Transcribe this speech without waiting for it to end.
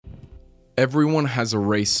Everyone has a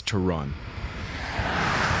race to run.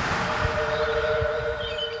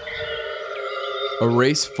 A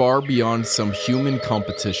race far beyond some human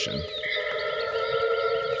competition.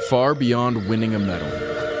 Far beyond winning a medal.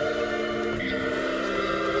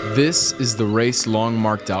 This is the race long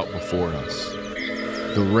marked out before us.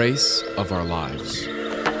 The race of our lives.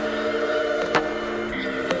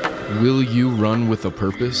 Will you run with a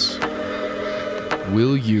purpose?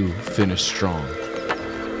 Will you finish strong?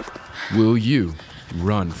 Will you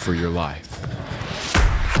run for your life?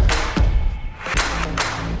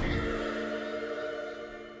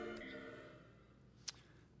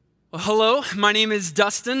 Well, hello, my name is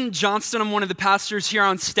Dustin Johnston. I'm one of the pastors here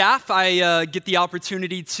on staff. I get the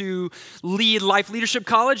opportunity to lead Life Leadership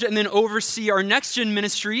College and then oversee our Next Gen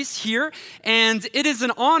ministries here. And it is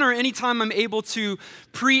an honor anytime I'm able to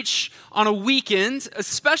preach on a weekend,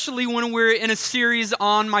 especially when we're in a series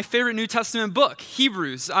on my favorite New Testament book,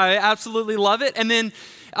 Hebrews. I absolutely love it. And then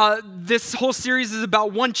this whole series is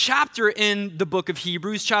about one chapter in the book of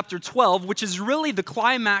Hebrews, chapter 12, which is really the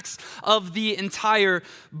climax of the entire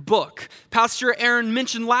book. Pastor Aaron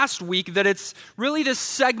mentioned last week that it's really this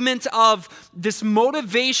segment of this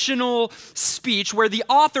motivational speech where the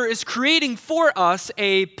author is creating for us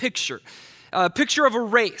a picture of a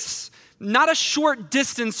race. Not a short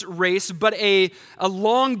distance race, but a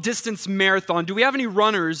long distance marathon. Do we have any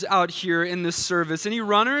runners out here in this service? Any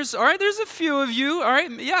runners? All right, there's a few of you. All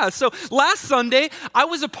right, yeah. So last Sunday, I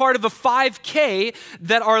was a part of a 5K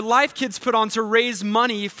that our Life Kids put on to raise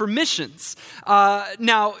money for missions.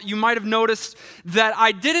 Now, you might have noticed that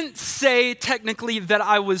I didn't say technically that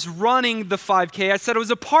I was running the 5K. I said I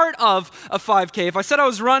was a part of a 5K. If I said I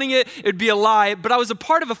was running it, it'd be a lie, but I was a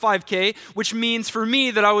part of a 5K, which means for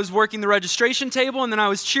me that I was working the registration table, and then I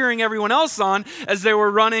was cheering everyone else on as they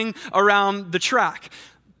were running around the track.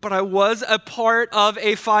 But I was a part of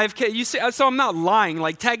a 5K. You see, so I'm not lying.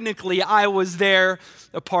 Like technically, I was there,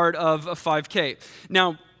 a part of a 5K.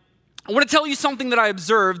 Now, I want to tell you something that I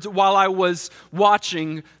observed while I was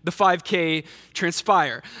watching the 5K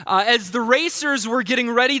transpire. As the racers were getting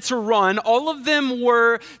ready to run, all of them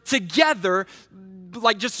were together,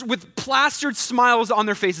 like just with plastered smiles on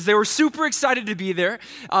their faces. They were super excited to be there.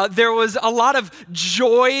 There was a lot of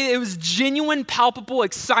joy. It was genuine, palpable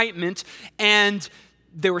excitement, and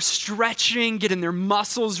they were stretching, getting their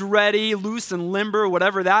muscles ready, loose and limber,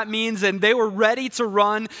 whatever that means, and they were ready to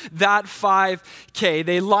run that 5K.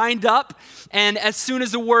 They lined up, and as soon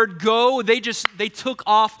as the word go, they took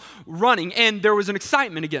off running, and there was an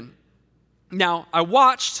excitement again. Now, I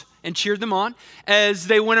watched and cheered them on as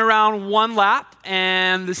they went around one lap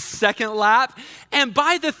and the second lap. And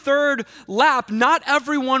by the third lap, not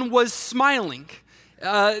everyone was smiling.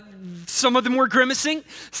 Some of them were grimacing.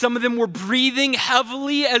 Some of them were breathing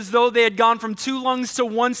heavily as though they had gone from 2 lungs to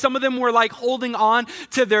 1. Some of them were like holding on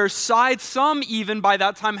to their side. Some even by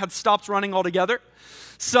that time had stopped running altogether.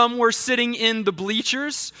 Some were sitting in the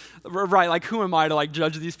bleachers, right? Like, who am I to like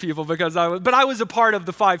judge these people? But I was a part of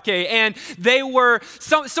the 5K, and they were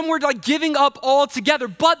some were like giving up altogether.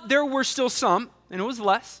 But there were still some, and it was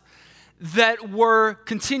less, that were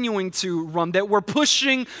continuing to run, that were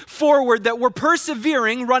pushing forward, that were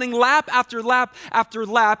persevering, running lap after lap after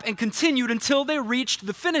lap, and continued until they reached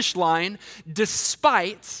the finish line,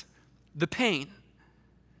 despite the pain.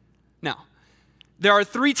 Now, there are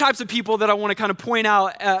 3 types of people that I want to kind of point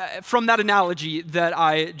out from that analogy that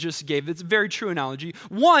I just gave. It's a very true analogy.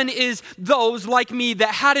 One is those like me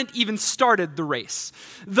that hadn't even started the race.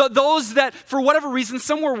 Those that, for whatever reason,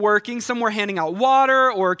 some were working, some were handing out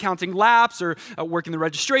water or counting laps or working the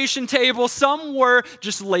registration table. Some were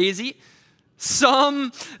just lazy.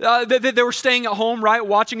 Some, they were staying at home, right,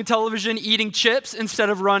 watching a television, eating chips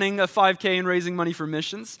instead of running a 5K and raising money for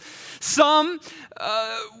missions. Some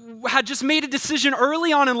had just made a decision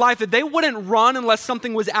early on in life that they wouldn't run unless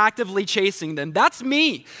something was actively chasing them. That's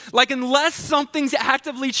me. Like, unless something's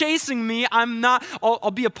actively chasing me,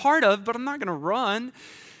 I'll be a part of, but I'm not going to run.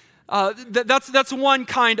 That's one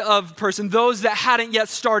kind of person, those that hadn't yet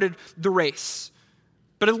started the race.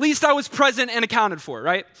 But at least I was present and accounted for,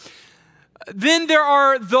 right? Then there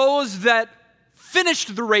are those that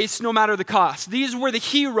finished the race no matter the cost. These were the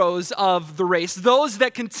heroes of the race, those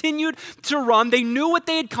that continued to run. They knew what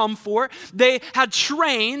they had come for. They had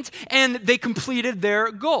trained, and they completed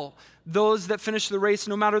their goal. Those that finished the race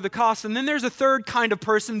no matter the cost. And then there's a third kind of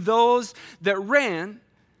person, those that ran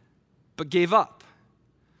but gave up.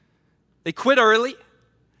 They quit early.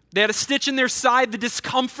 They had a stitch in their side. The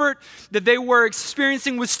discomfort that they were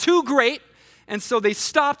experiencing was too great, and so they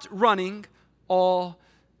stopped running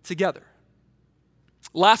altogether.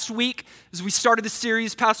 Last week, as we started the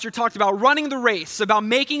series, Pastor talked about running the race, about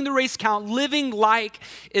making the race count, living like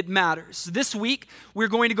it matters. This week, we're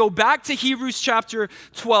going to go back to Hebrews chapter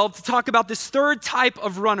 12 to talk about this third type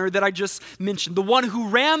of runner that I just mentioned, the one who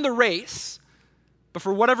ran the race, but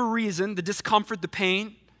for whatever reason, the discomfort, the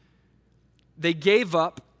pain, they gave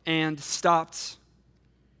up and stopped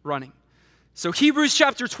running. So Hebrews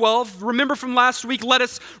chapter 12, remember from last week, let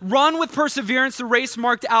us run with perseverance the race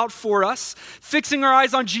marked out for us, fixing our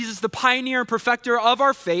eyes on Jesus, the pioneer and perfecter of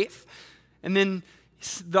our faith. And then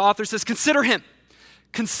the author says, consider him.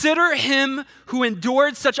 Consider him who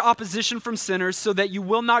endured such opposition from sinners so that you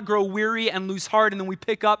will not grow weary and lose heart. And then we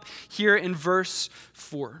pick up here in verse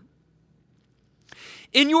 4.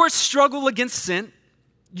 In your struggle against sin,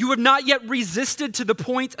 you have not yet resisted to the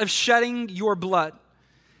point of shedding your blood.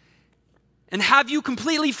 And have you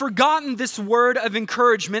completely forgotten this word of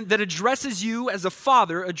encouragement that addresses you as a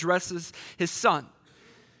father addresses his son?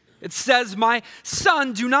 It says, my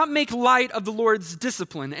son, do not make light of the Lord's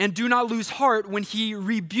discipline and do not lose heart when he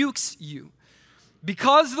rebukes you.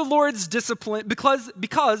 Because the Lord disciplines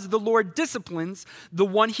the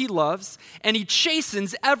one he loves, and he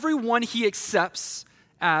chastens everyone he accepts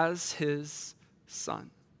as his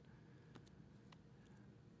son.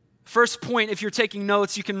 First point, if you're taking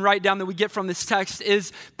notes, you can write down that we get from this text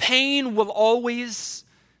is pain will always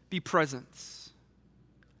be present.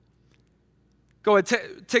 Go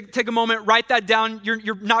ahead, take a moment, write that down.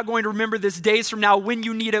 You're not going to remember this days from now when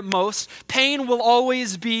you need it most. Pain will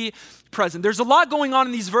always be present. There's a lot going on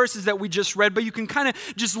in these verses that we just read, but you can kind of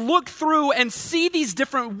just look through and see these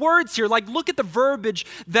different words here. Like look at the verbiage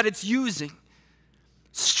that it's using.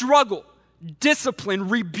 Struggle, discipline,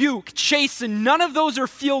 rebuke, chasten, none of those are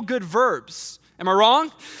feel-good verbs. Am I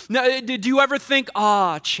wrong? No, did you ever think,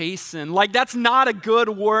 chasten? Like that's not a good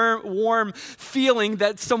warm feeling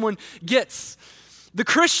that someone gets. The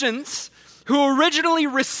Christians who originally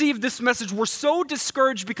received this message were so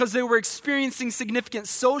discouraged because they were experiencing significant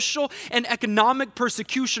social and economic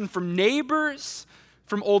persecution from neighbors,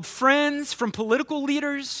 from old friends, from political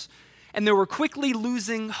leaders, and they were quickly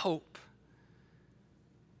losing hope.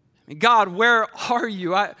 God, where are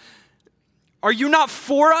you? Are you not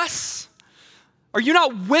for us? Are you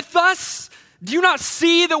not with us? Do you not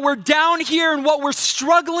see that we're down here and what we're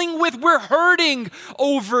struggling with? We're hurting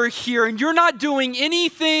over here and you're not doing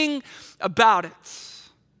anything about it.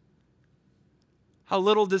 How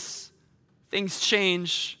little does things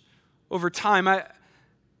change over time?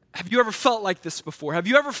 Have you ever felt like this before? Have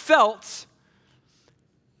you ever felt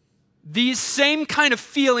these same kind of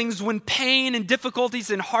feelings when pain and difficulties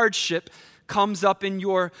and hardship comes up in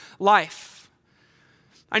your life?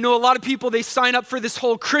 I know a lot of people, they sign up for this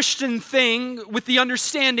whole Christian thing with the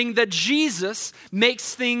understanding that Jesus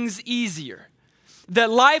makes things easier. That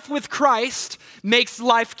life with Christ makes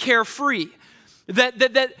life carefree.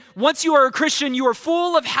 That once you are a Christian, you are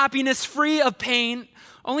full of happiness, free of pain,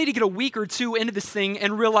 only to get a week or two into this thing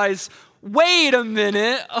and realize, wait a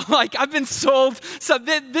minute, like I've been sold, so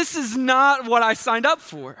this is not what I signed up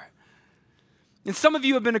for. And some of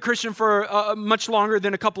you have been a Christian for much longer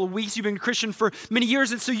than a couple of weeks. You've been a Christian for many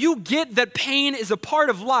years, and so you get that pain is a part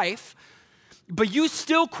of life, but you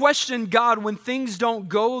still question God when things don't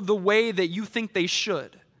go the way that you think they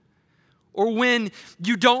should, or when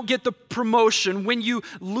you don't get the promotion, when you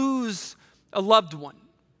lose a loved one.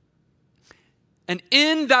 And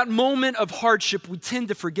in that moment of hardship, we tend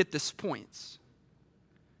to forget this point.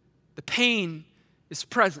 The pain is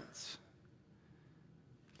present.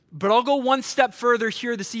 But I'll go one step further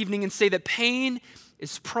here this evening and say that pain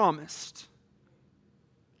is promised.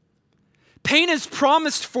 Pain is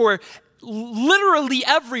promised for literally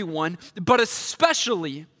everyone, but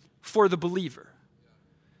especially for the believer.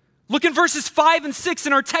 Look in verses 5 and 6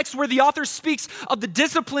 in our text where the author speaks of the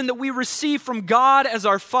discipline that we receive from God as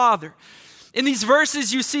our Father. In these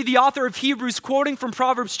verses, you see the author of Hebrews quoting from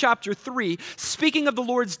Proverbs chapter 3, speaking of the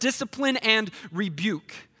Lord's discipline and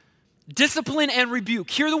rebuke. Discipline and rebuke.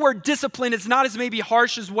 Here the word discipline is not as maybe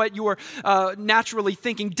harsh as what you're naturally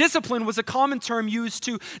thinking. Discipline was a common term used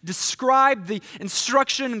to describe the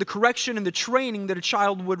instruction and the correction and the training that a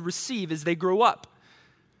child would receive as they grow up.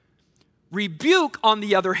 Rebuke, on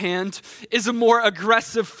the other hand, is a more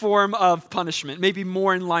aggressive form of punishment, maybe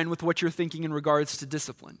more in line with what you're thinking in regards to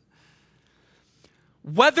discipline.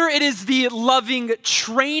 Whether it is the loving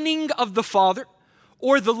training of the Father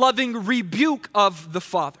or the loving rebuke of the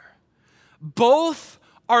Father, both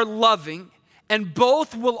are loving and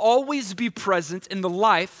both will always be present in the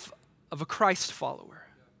life of a Christ follower.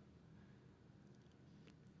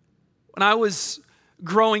 When I was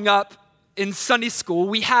growing up, in Sunday school,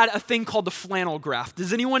 we had a thing called the flannel graph.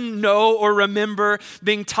 Does anyone know or remember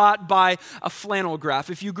being taught by a flannel graph?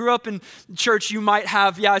 If you grew up in church, you might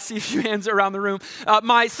have, I see a few hands around the room.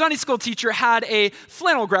 My Sunday school teacher had a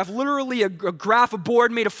flannel graph, literally a graph, a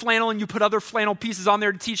board made of flannel, and you put other flannel pieces on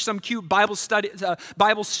there to teach some cute Bible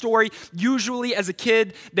story. Usually as a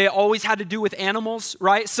kid, they always had to do with animals,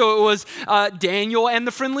 right? So it was Daniel and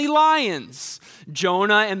the friendly lions,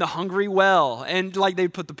 Jonah and the hungry well, and like they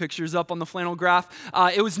put the pictures up on the flannel graph.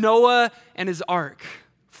 It was Noah and his ark,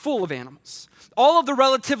 full of animals. All of the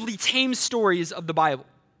relatively tame stories of the Bible.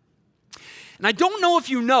 And I don't know if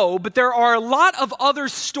you know, but there are a lot of other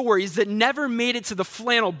stories that never made it to the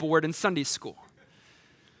flannel board in Sunday school.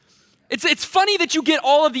 It's funny that you get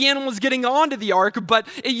all of the animals getting onto the ark, but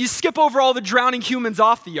you skip over all the drowning humans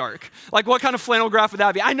off the ark. Like, what kind of flannel graph would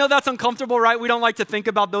that be? I know that's uncomfortable, right? We don't like to think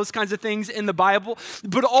about those kinds of things in the Bible.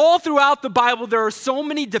 But all throughout the Bible, there are so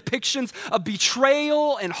many depictions of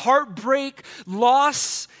betrayal and heartbreak,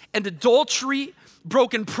 loss and adultery,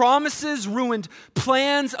 broken promises, ruined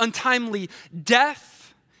plans, untimely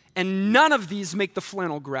death. And none of these make the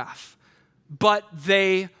flannel graph, but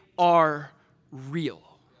they are real.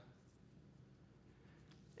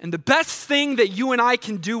 And the best thing that you and I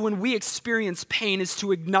can do when we experience pain is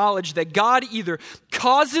to acknowledge that God either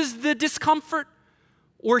causes the discomfort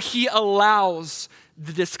or he allows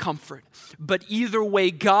the discomfort. But either way,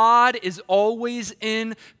 God is always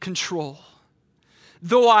in control.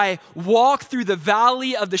 Though I walk through the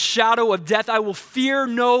valley of the shadow of death, I will fear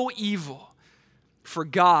no evil, for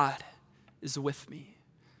God is with me.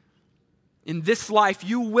 In this life,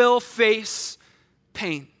 you will face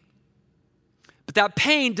pain. But that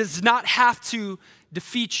pain does not have to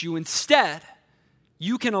defeat you. Instead,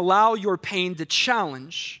 you can allow your pain to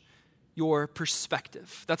challenge your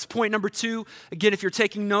perspective. That's point number 2. Again, if you're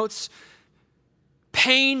taking notes,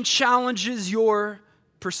 pain challenges your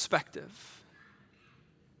perspective.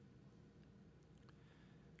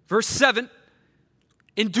 Verse 7,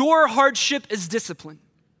 endure hardship as discipline.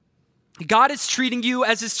 God is treating you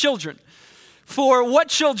as his children. For what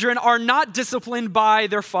children are not disciplined by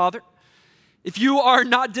their father? If you are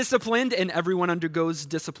not disciplined, and everyone undergoes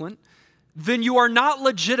discipline, then you are not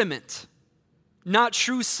legitimate, not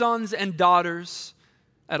true sons and daughters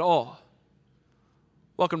at all.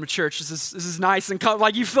 Welcome to church. This is nice and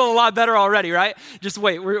like you feel a lot better already, right? Just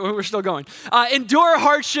wait, we're still going. Endure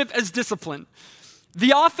hardship as discipline.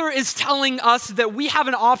 The author is telling us that we have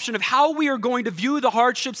an option of how we are going to view the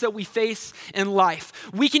hardships that we face in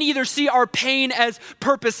life. We can either see our pain as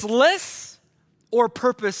purposeless or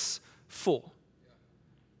purposeful.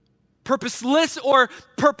 Purposeless or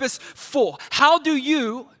purposeful. How do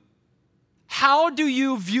you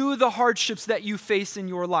view the hardships that you face in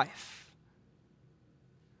your life?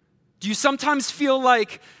 Do you sometimes feel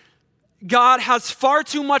like God has far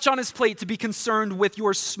too much on his plate to be concerned with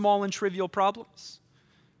your small and trivial problems?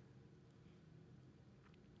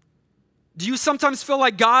 Do you sometimes feel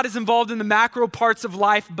like God is involved in the macro parts of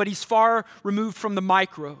life, but he's far removed from the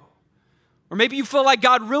micro? Or maybe you feel like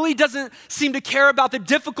God really doesn't seem to care about the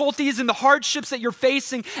difficulties and the hardships that you're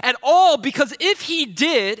facing at all, because if he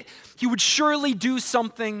did, he would surely do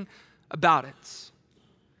something about it.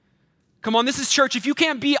 Come on, this is church. If you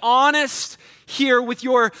can't be honest here with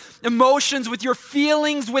your emotions, with your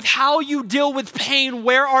feelings, with how you deal with pain,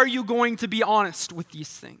 where are you going to be honest with these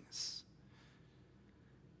things?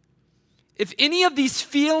 If any of these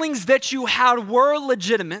feelings that you had were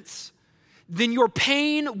legitimate, then your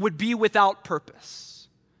pain would be without purpose,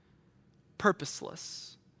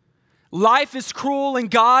 purposeless. Life is cruel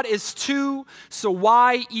and God is too, so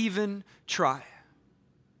why even try?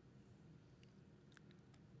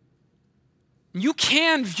 You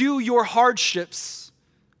can view your hardships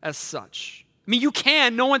as such. I mean, you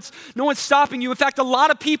can. No one's stopping you. In fact, a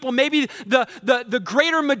lot of people, maybe the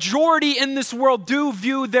greater majority in this world, do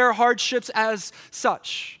view their hardships as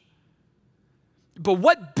such. But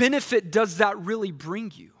what benefit does that really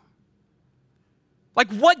bring you?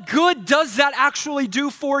 Like, what good does that actually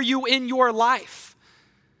do for you in your life?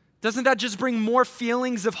 Doesn't that just bring more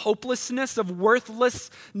feelings of hopelessness, of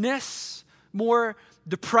worthlessness, more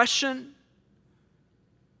depression?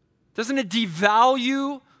 Doesn't it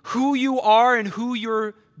devalue who you are and who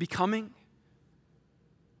you're becoming?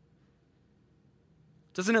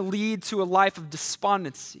 Doesn't it lead to a life of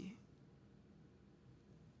despondency,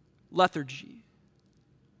 lethargy?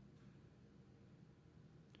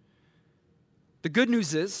 The good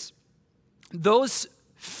news is, those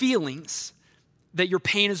feelings that your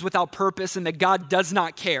pain is without purpose and that God does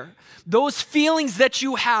not care, those feelings that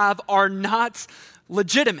you have are not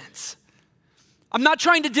legitimate. I'm not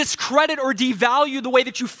trying to discredit or devalue the way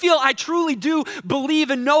that you feel. I truly do believe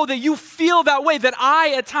and know that you feel that way, that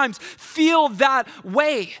I at times feel that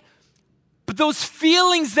way. But those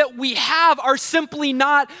feelings that we have are simply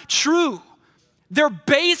not true. They're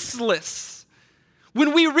baseless.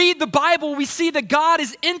 When we read the Bible, we see that God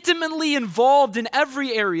is intimately involved in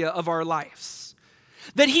every area of our lives,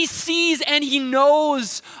 that he sees and he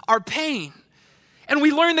knows our pain. And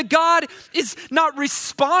we learn that God is not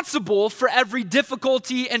responsible for every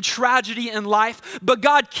difficulty and tragedy in life, but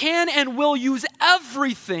God can and will use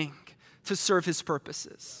everything to serve his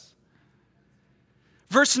purposes.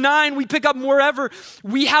 Verse 9, we pick up moreover,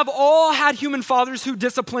 we have all had human fathers who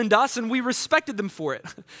disciplined us, and we respected them for it.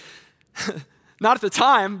 Not at the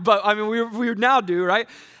time, but I mean, we now do, right?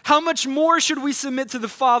 How much more should we submit to the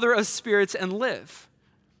Father of spirits and live?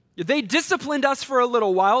 They disciplined us for a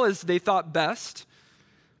little while as they thought best,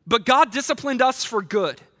 but God disciplined us for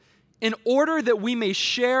good, in order that we may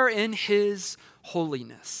share in his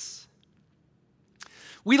holiness.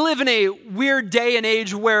 We live in a weird day and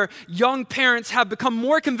age where young parents have become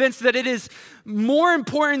more convinced that it is more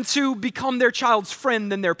important to become their child's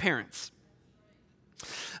friend than their parents.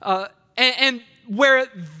 And where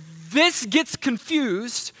this gets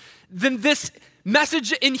confused, then this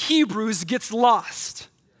message in Hebrews gets lost.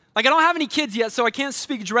 Like, I don't have any kids yet, so I can't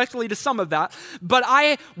speak directly to some of that. But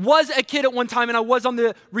I was a kid at one time, and I was on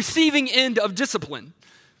the receiving end of discipline.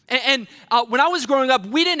 And when I was growing up,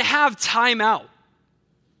 we didn't have time out.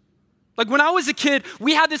 Like, when I was a kid,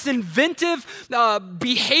 we had this inventive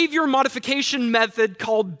behavior modification method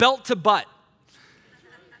called belt to butt.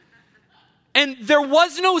 And there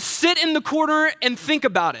was no sit in the corner and think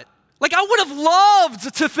about it. Like, I would have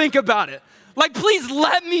loved to think about it. Like, please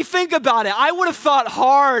let me think about it. I would have thought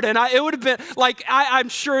hard, and it would have been, like, I'm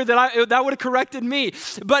sure that that would have corrected me.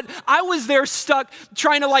 But I was there stuck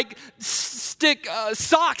trying to, like, stick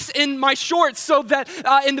socks in my shorts so that,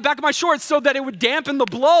 in the back of my shorts so that it would dampen the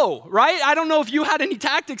blow, right? I don't know if you had any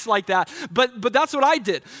tactics like that, but that's what I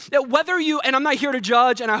did. Whether you, and I'm not here to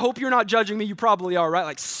judge, and I hope you're not judging me, you probably are, right?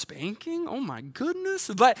 Like, spanking? Oh my goodness.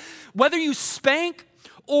 But whether you spank,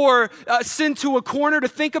 or send to a corner to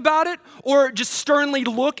think about it, or just sternly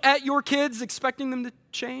look at your kids expecting them to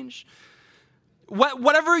change.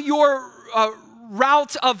 Whatever your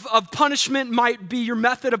route of punishment might be, your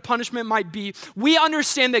method of punishment might be, we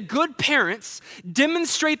understand that good parents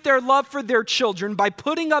demonstrate their love for their children by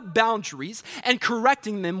putting up boundaries and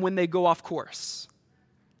correcting them when they go off course.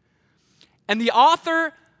 And the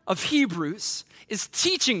author of Hebrews is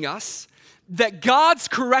teaching us that God's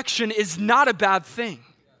correction is not a bad thing.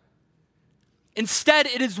 Instead,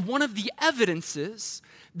 it is one of the evidences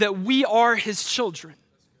that we are his children.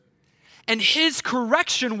 And his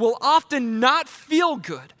correction will often not feel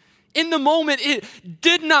good. In the moment, it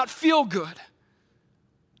did not feel good.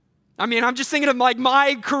 I mean, I'm just thinking of like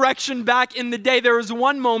my correction back in the day. There was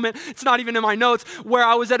one moment, it's not even in my notes, where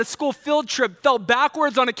I was at a school field trip, fell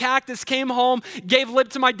backwards on a cactus, came home, gave lip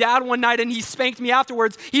to my dad one night, and he spanked me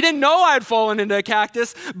afterwards. He didn't know I had fallen into a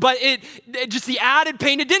cactus, but it just the added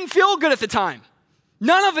pain, it didn't feel good at the time.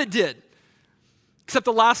 None of it did. Except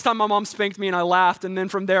the last time my mom spanked me and I laughed, and then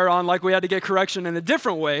from there on, like, we had to get correction in a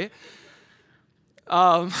different way.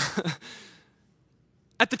 At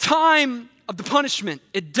the time of the punishment,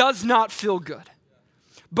 it does not feel good.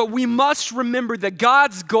 But we must remember that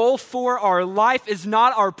God's goal for our life is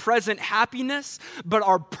not our present happiness, but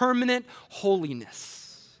our permanent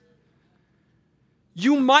holiness.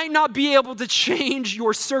 You might not be able to change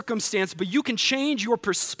your circumstance, but you can change your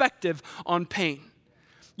perspective on pain.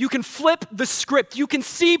 You can flip the script. You can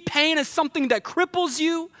see pain as something that cripples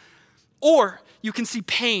you, or you can see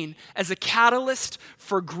pain as a catalyst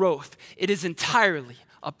for growth. It is entirely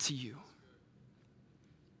up to you.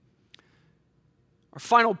 Our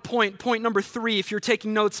final point number 3, if you're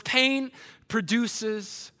taking notes, pain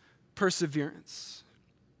produces perseverance.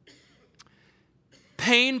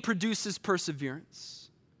 Pain produces perseverance.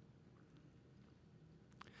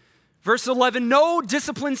 Verse 11, no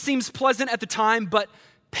discipline seems pleasant at the time, but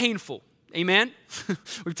painful. Amen?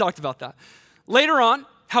 We've talked about that. Later on,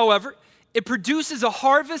 however, it produces a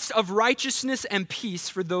harvest of righteousness and peace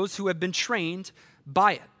for those who have been trained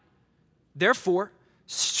by it. Therefore,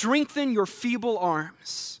 strengthen your feeble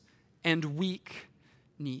arms and weak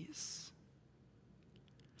knees.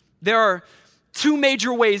 There are 2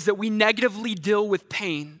 major ways that we negatively deal with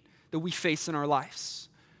pain that we face in our lives.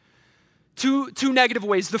 Two negative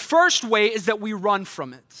ways. The first way is that we run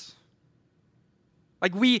from it.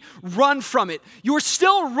 Like, we run from it. You're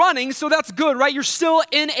still running, so that's good, right? You're still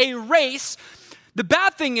in a race. The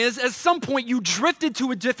bad thing is, at some point, you drifted to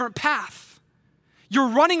a different path. You're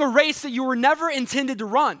running a race that you were never intended to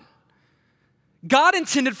run. God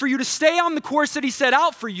intended for you to stay on the course that he set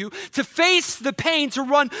out for you, to face the pain, to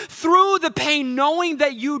run through the pain, knowing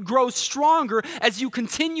that you'd grow stronger as you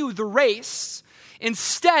continue the race.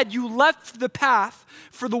 Instead, you left the path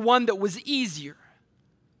for the one that was easier,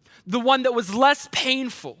 the one that was less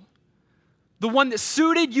painful, the one that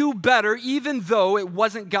suited you better, even though it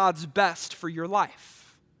wasn't God's best for your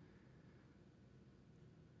life.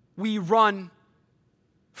 We run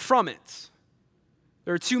from it.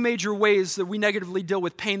 There are two major ways that we negatively deal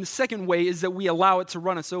with pain. The second way is that we allow it to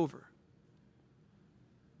run us over.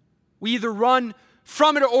 We either run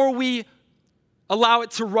from it or we allow it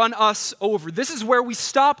to run us over. This is where we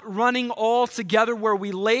stop running altogether, where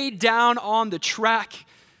we lay down on the track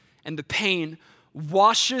and the pain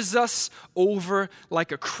washes us over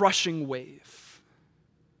like a crushing wave.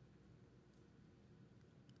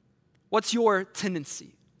 What's your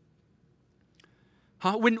tendency?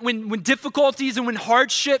 When difficulties and when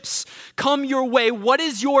hardships come your way, what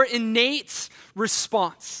is your innate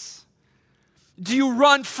response? Do you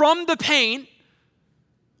run from the pain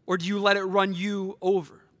or do you let it run you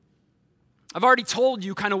over? I've already told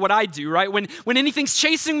you kind of what I do, right? When anything's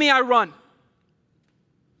chasing me, I run.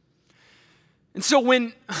 And so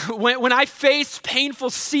when I face painful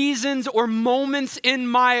seasons or moments in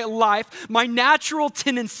my life, my natural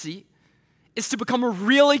tendency is to become a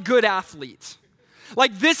really good athlete.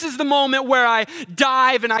 Like, this is the moment where I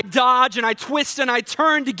dive and I dodge and I twist and I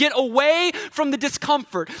turn to get away from the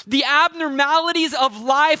discomfort. The abnormalities of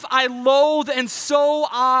life I loathe, and so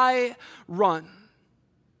I run.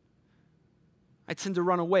 I tend to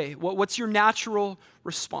run away. What's your natural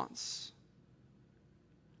response?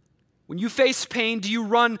 When you face pain, do you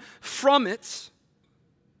run from it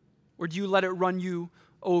or do you let it run you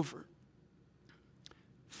over?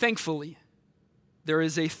 Thankfully, there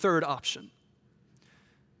is a third option.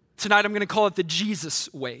 Tonight, I'm going to call it the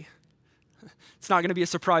Jesus way. It's not going to be a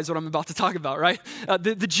surprise what I'm about to talk about, right?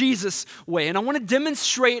 The Jesus way. And I want to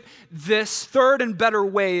demonstrate this third and better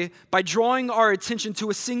way by drawing our attention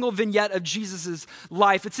to a single vignette of Jesus'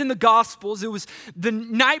 life. It's in the Gospels. It was the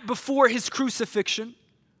night before his crucifixion,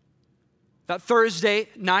 that Thursday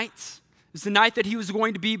night. It was the night that he was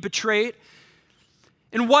going to be betrayed.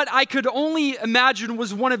 And what I could only imagine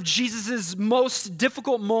was one of Jesus' most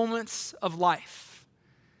difficult moments of life.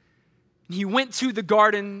 He went to the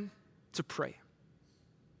garden to pray.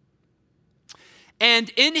 And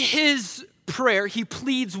in his prayer, he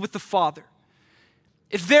pleads with the Father,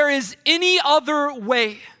 if there is any other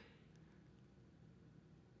way,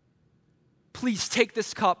 please take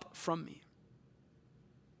this cup from me.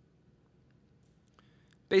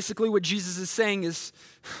 Basically, what Jesus is saying is,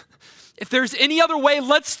 if there's any other way,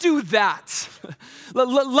 let's do that.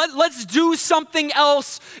 Let's do something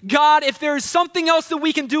else. God, if there's something else that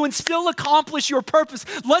we can do and still accomplish your purpose,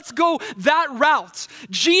 let's go that route.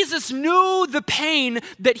 Jesus knew the pain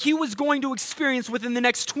that he was going to experience within the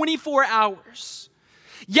next 24 hours.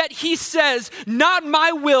 Yet he says, not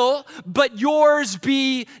my will, but yours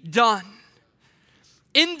be done.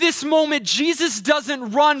 In this moment, Jesus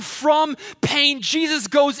doesn't run from pain. Jesus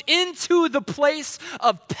goes into the place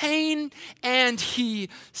of pain and he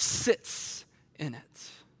sits in it.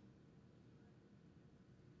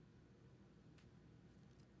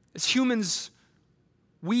 As humans,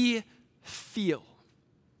 we feel.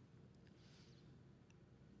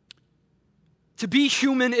 To be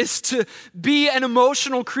human is to be an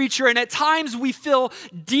emotional creature, and at times we feel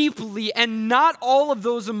deeply, and not all of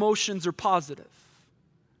those emotions are positive.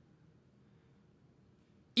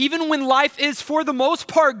 Even when life is, for the most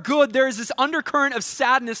part, good, there is this undercurrent of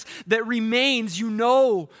sadness that remains. You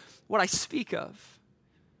know what I speak of.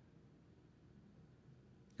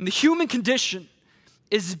 And the human condition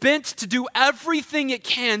is bent to do everything it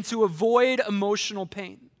can to avoid emotional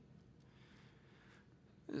pain.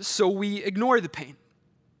 So we ignore the pain.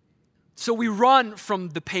 So we run from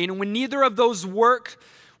the pain. And when neither of those work,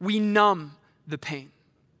 we numb the pain.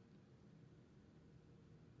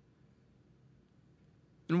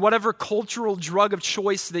 And whatever cultural drug of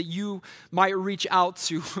choice that you might reach out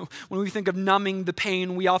to, when we think of numbing the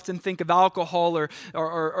pain, we often think of alcohol or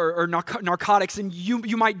narcotics, and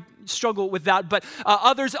you might struggle with that. But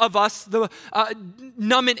others of us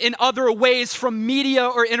numb it in other ways, from media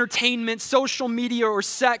or entertainment, social media or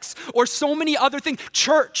sex, or so many other things.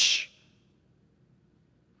 Church.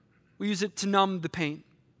 We use it to numb the pain.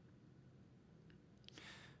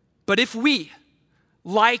 But if we,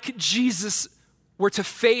 like Jesus, we're to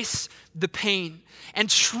face the pain and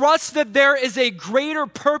trust that there is a greater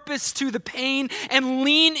purpose to the pain and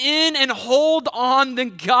lean in and hold on,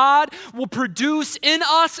 then God will produce in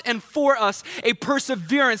us and for us a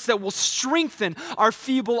perseverance that will strengthen our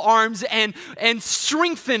feeble arms and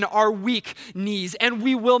strengthen our weak knees, and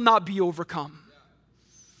we will not be overcome.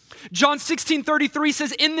 John 16:33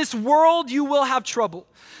 says, in this world you will have trouble,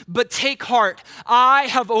 but take heart, I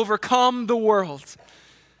have overcome the world.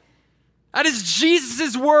 That is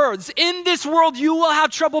Jesus' words. In this world you will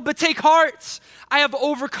have trouble, but take heart. I have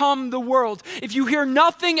overcome the world. If you hear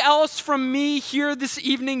nothing else from me here this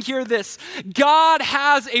evening, hear this. God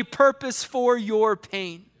has a purpose for your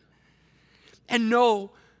pain. And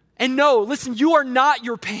know, listen, you are not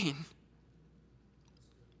your pain.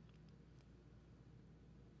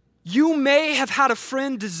 You may have had a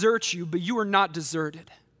friend desert you, but you are not deserted.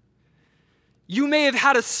 You may have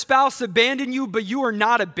had a spouse abandon you, but you are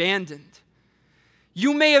not abandoned.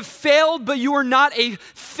 You may have failed, but you are not a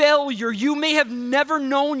failure. You may have never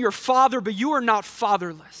known your father, but you are not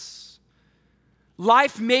fatherless.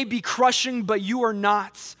 Life may be crushing, but you are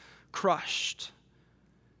not crushed.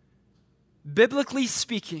 Biblically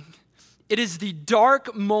speaking, it is the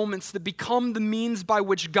dark moments that become the means by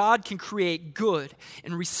which God can create good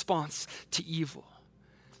in response to evil.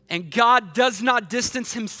 And God does not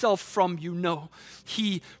distance himself from you. No,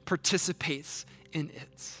 he participates in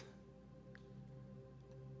it.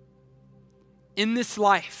 In this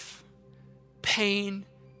life, pain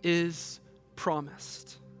is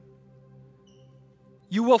promised.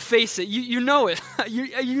 You will face it. You know it.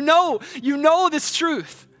 you know this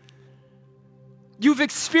truth. You've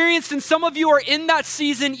experienced, and some of you are in that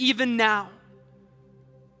season even now.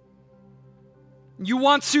 You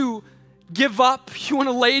want to give up, you want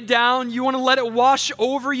to lay down, you want to let it wash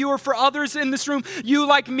over you, or for others in this room, you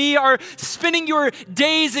like me are spending your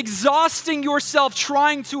days exhausting yourself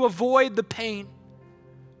trying to avoid the pain.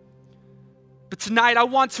 But tonight I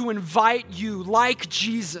want to invite you, like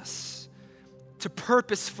Jesus, to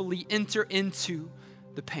purposefully enter into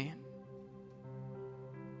the pain.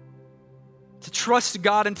 To trust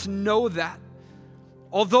God and to know that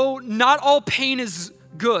although not all pain is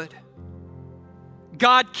good,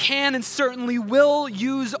 God can and certainly will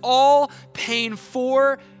use all pain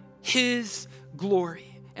for his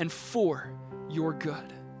glory and for your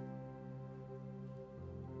good.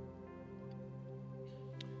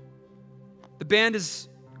 The band is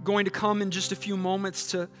going to come in just a few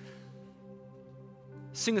moments to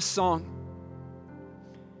sing a song.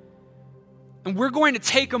 And we're going to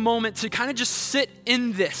take a moment to kind of just sit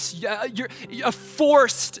in this. You're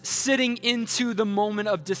forced sitting into the moment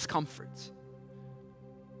of discomfort.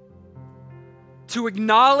 To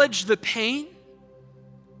acknowledge the pain.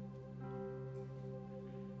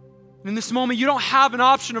 In this moment, you don't have an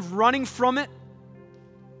option of running from it.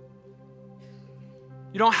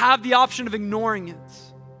 You don't have the option of ignoring it.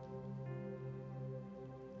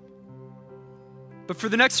 But for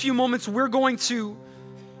the next few moments, we're going to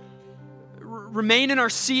remain in our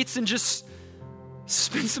seats and just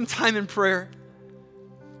spend some time in prayer.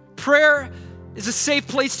 Prayer is a safe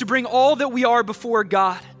place to bring all that we are before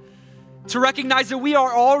God. To recognize that we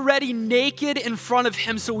are already naked in front of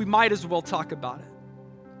him, so we might as well talk about it.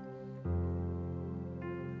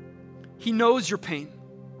 He knows your pain.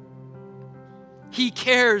 He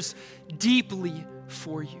cares deeply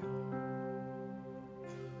for you.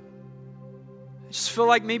 I just feel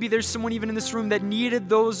like maybe there's someone even in this room that needed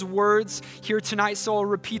those words here tonight, so I'll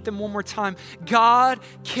repeat them one more time. God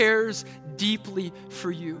cares deeply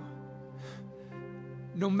for you.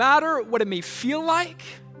 No matter what it may feel like,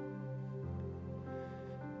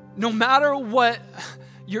 no matter what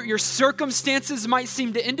your circumstances might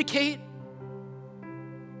seem to indicate,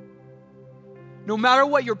 no matter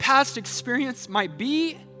what your past experience might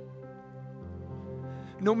be,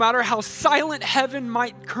 no matter how silent heaven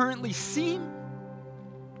might currently seem,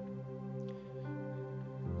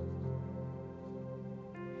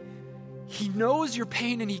 he knows your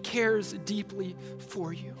pain and he cares deeply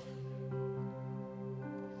for you.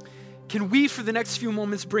 Can we, for the next few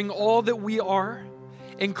moments, bring all that we are,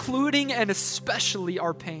 including and especially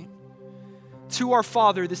our pain, to our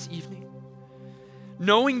Father this evening,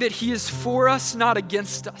 knowing that he is for us, not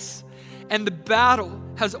against us, and the battle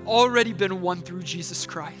has already been won through Jesus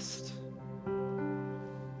Christ.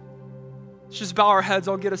 Let's just bow our heads.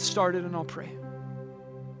 I'll get us started and I'll pray.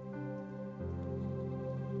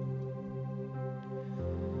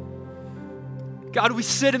 God, we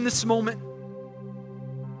sit in this moment.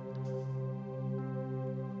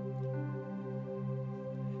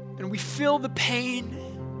 And we feel the pain,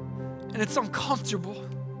 and it's uncomfortable.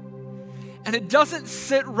 and it doesn't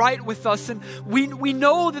sit right with us. And we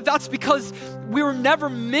know that that's because we were never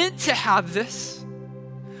meant to have this.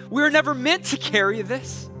 We were never meant to carry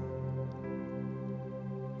this.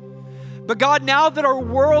 But God, now that our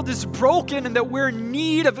world is broken and that we're in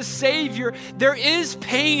need of a Savior, there is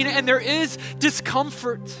pain and there is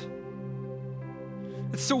discomfort.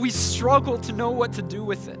 And so we struggle to know what to do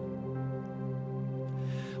with it.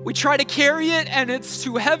 We try to carry it and it's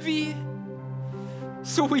too heavy.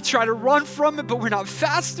 So we try to run from it, but we're not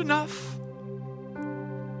fast enough.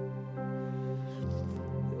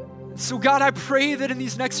 So God, I pray that in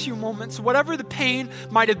these next few moments, whatever the pain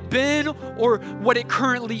might have been or what it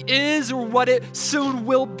currently is or what it soon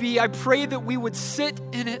will be, I pray that we would sit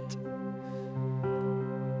in it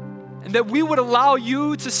and that we would allow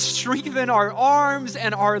you to strengthen our arms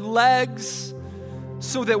and our legs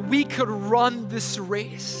so that we could run this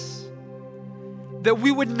race, that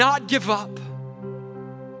we would not give up,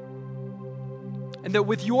 and that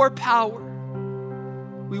with your power,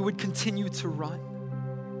 we would continue to run.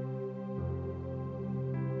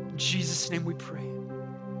 In Jesus' name we pray.